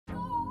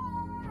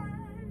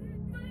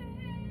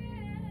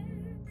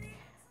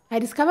I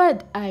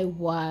discovered I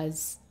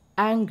was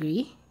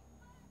angry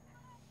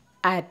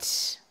at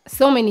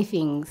so many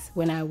things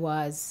when I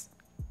was,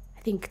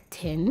 I think,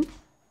 10.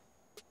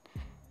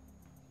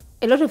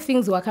 A lot of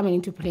things were coming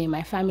into play.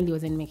 My family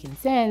wasn't making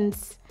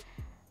sense.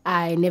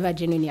 I never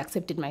genuinely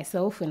accepted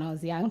myself when I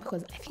was young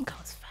because I think I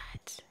was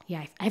fat.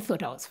 Yeah, I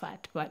thought I was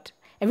fat, but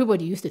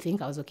everybody used to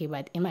think I was okay,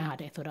 but in my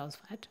heart, I thought I was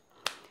fat.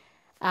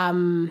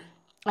 I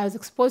was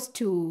exposed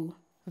to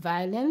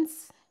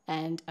violence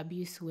and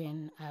abuse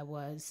when I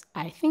was,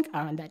 I think,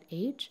 around that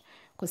age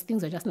because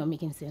things were just not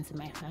making sense in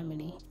my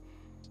family.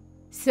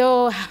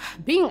 So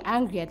being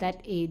angry at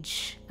that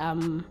age,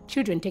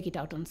 children take it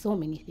out on so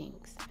many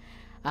things.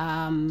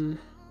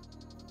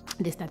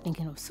 They start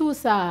thinking of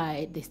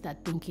suicide, they start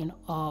thinking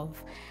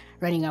of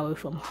running away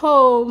from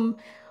home,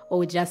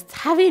 or just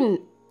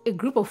having a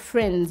group of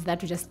friends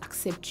that will just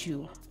accept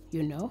you,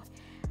 you know.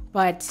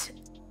 But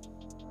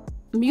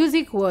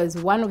music was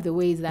one of the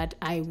ways that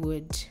I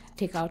would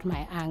take out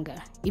my anger,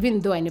 even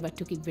though I never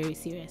took it very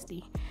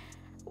seriously.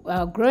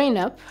 Growing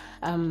up,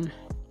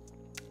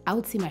 I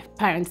would see my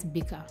parents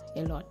bicker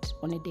a lot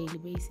on a daily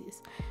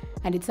basis.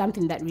 And it's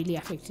something that really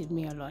affected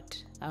me a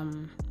lot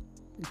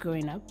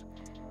growing up.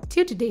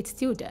 Till today, it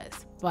still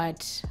does.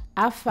 But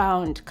I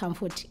found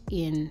comfort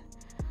in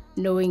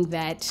knowing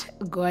that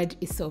God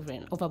is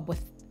sovereign over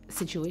both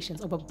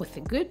situations, over both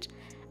the good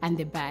and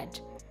the bad.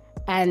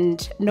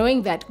 And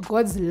knowing that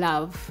God's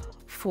love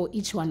for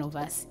each one of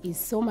us is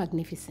so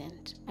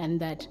magnificent and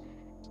that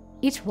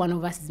each one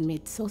of us is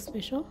made so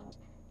special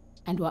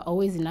and we're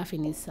always enough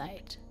in His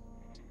sight.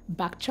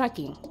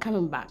 Backtracking,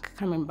 coming back,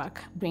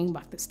 bringing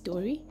back the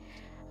story.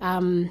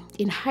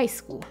 In high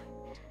school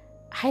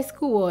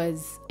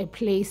was a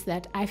place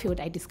that I felt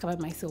I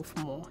discovered myself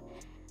more.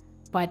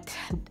 But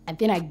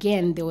then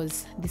again, there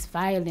was this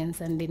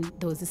violence and then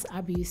there was this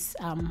abuse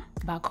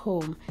back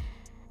home.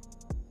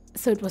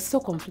 So it was so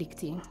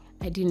conflicting.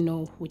 I didn't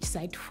know which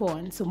side to fall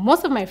on. So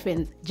most of my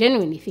friends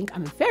genuinely think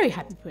I'm a very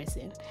happy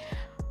person.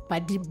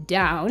 But deep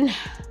down,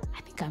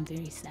 I think I'm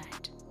very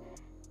sad.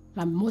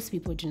 But most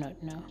people do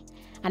not know.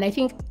 And I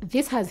think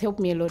this has helped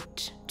me a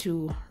lot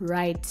to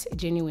write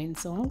genuine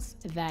songs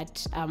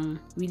that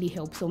really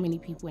help so many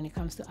people when it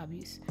comes to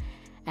abuse.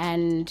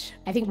 And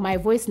I think my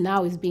voice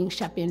now is being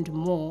sharpened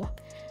more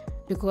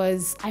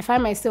because I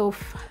find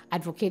myself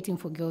advocating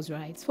for girls'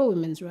 rights, for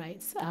women's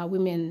rights,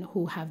 women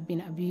who have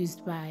been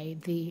abused by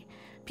the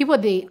people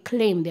they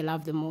claim they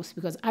love the most,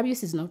 because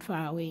abuse is not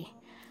far away.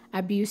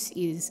 Abuse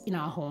is in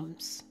our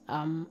homes.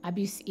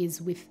 Abuse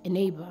is with a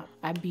neighbor.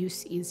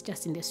 Abuse is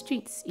just in the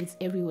streets. It's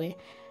everywhere.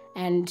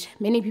 And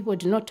many people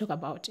do not talk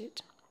about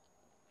it.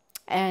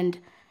 And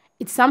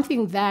it's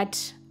something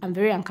that I'm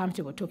very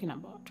uncomfortable talking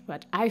about.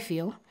 But I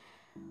feel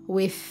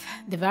with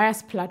the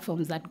various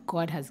platforms that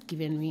God has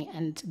given me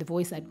and the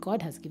voice that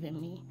God has given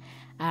me,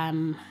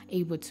 I'm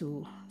able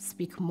to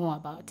speak more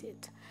about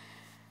it.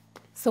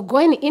 So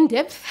going in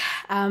depth,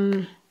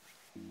 I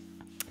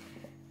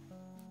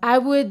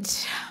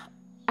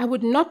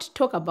would not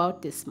talk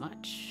about this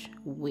much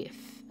with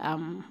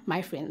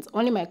my friends,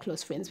 only my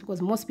close friends,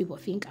 because most people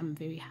think I'm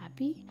very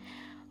happy.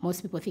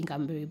 Most people think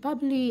I'm very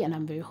bubbly and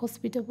I'm very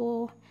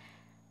hospitable,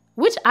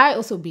 which I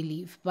also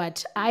believe,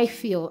 but I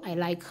feel I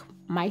like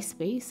my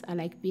space. I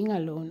like being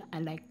alone. I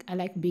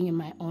like being in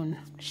my own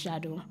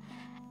shadow.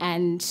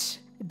 And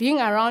being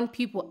around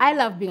people, I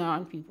love being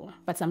around people,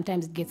 but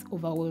sometimes it gets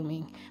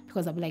overwhelming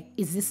because I'm like,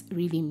 is this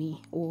really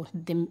me? Or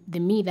the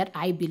me that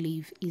I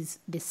believe is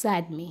the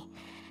sad me?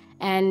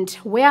 And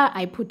where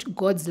I put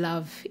God's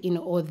love in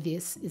all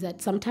this is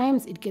that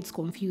sometimes it gets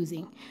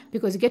confusing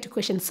because you get to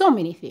question so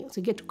many things.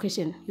 You get to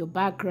question your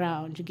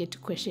background. You get to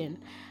question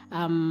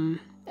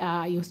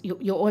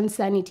your own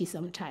sanity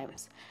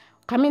sometimes.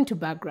 Coming to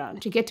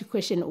background, you get to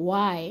question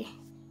why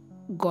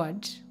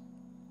God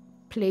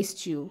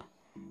placed you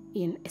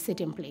in a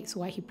certain place,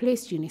 why He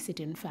placed you in a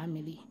certain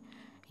family,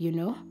 you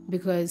know?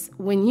 Because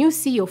when you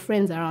see your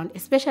friends around,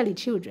 especially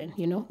children,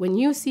 you know, when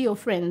you see your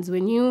friends,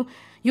 when you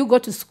go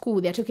to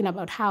school, they're talking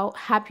about how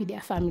happy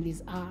their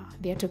families are.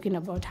 They're talking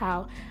about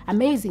how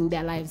amazing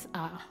their lives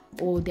are,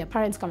 or their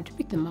parents come to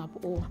pick them up,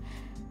 or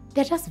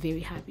they're just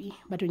very happy.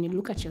 But when you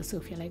look at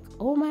yourself, you're like,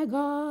 oh my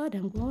God,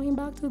 I'm going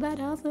back to that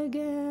house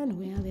again,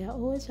 where they're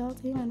always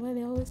shouting and where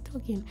they're always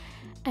talking.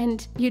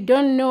 And you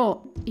don't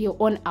know your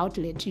own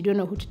outlet. You don't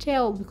know who to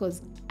tell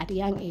because at a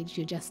young age,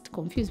 you're just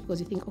confused because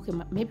you think, okay,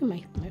 maybe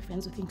my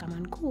friends will think I'm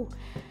uncool.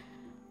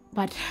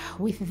 But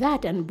with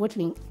that and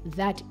bottling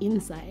that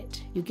inside,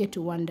 you get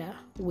to wonder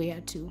where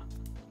to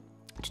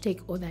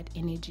take all that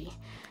energy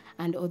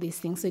and all these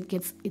things. So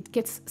it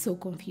gets so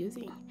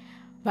confusing.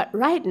 But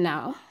right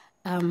now,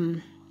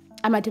 I'm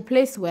at a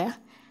place where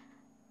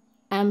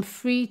I'm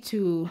free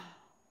to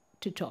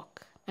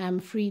talk. I'm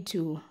free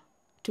to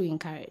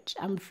encourage.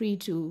 I'm free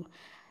to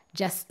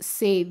just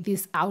say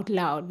this out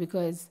loud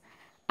because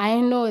I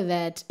know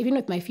that even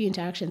with my few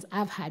interactions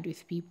I've had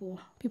with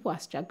people are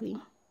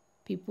struggling.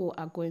 People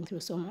are going through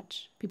so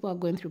much. People are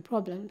going through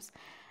problems.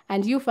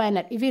 And you find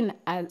that even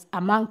as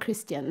among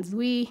Christians,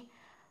 we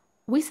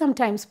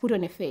sometimes put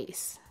on a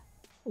face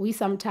we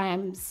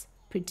sometimes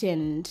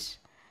pretend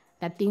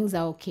that things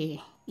are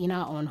okay in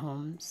our own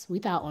homes,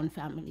 with our own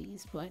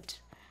families, but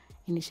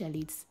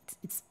initially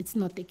it's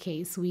not the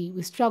case.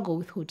 We struggle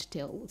with who to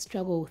tell, we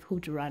struggle with who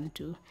to run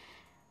to.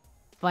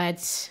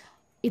 But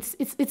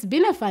it's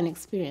been a fun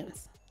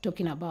experience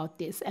talking about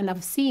this. And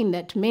I've seen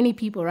that many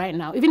people right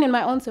now, even in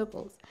my own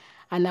circles,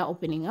 are now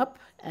opening up,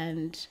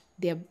 and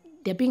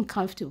they're being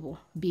comfortable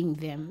being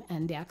them,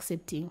 and they're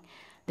accepting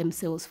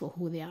themselves for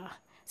who they are.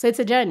 So it's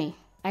a journey.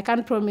 I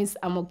can't promise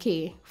I'm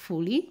okay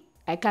fully.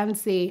 I can't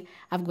say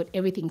I've got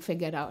everything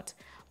figured out,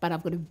 but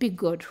I've got a big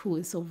God who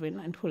is sovereign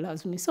and who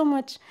loves me so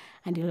much,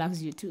 and he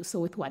loves you too. So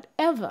with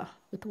whatever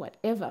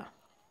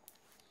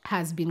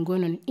has been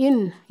going on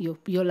in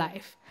your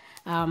life,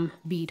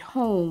 be it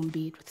home,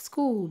 be it with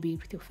school, be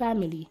it with your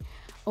family,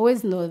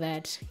 always know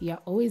that you're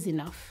always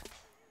enough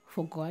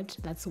for God.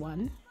 That's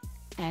one.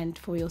 And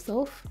for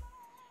yourself,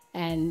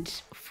 and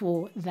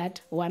for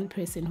that one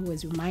person who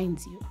always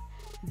reminds you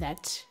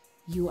that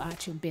you are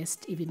at your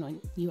best even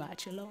when you are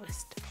at your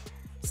lowest.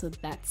 So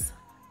that's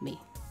me.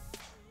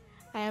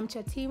 I am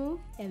Chatimu,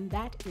 and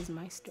that is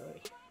my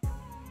story.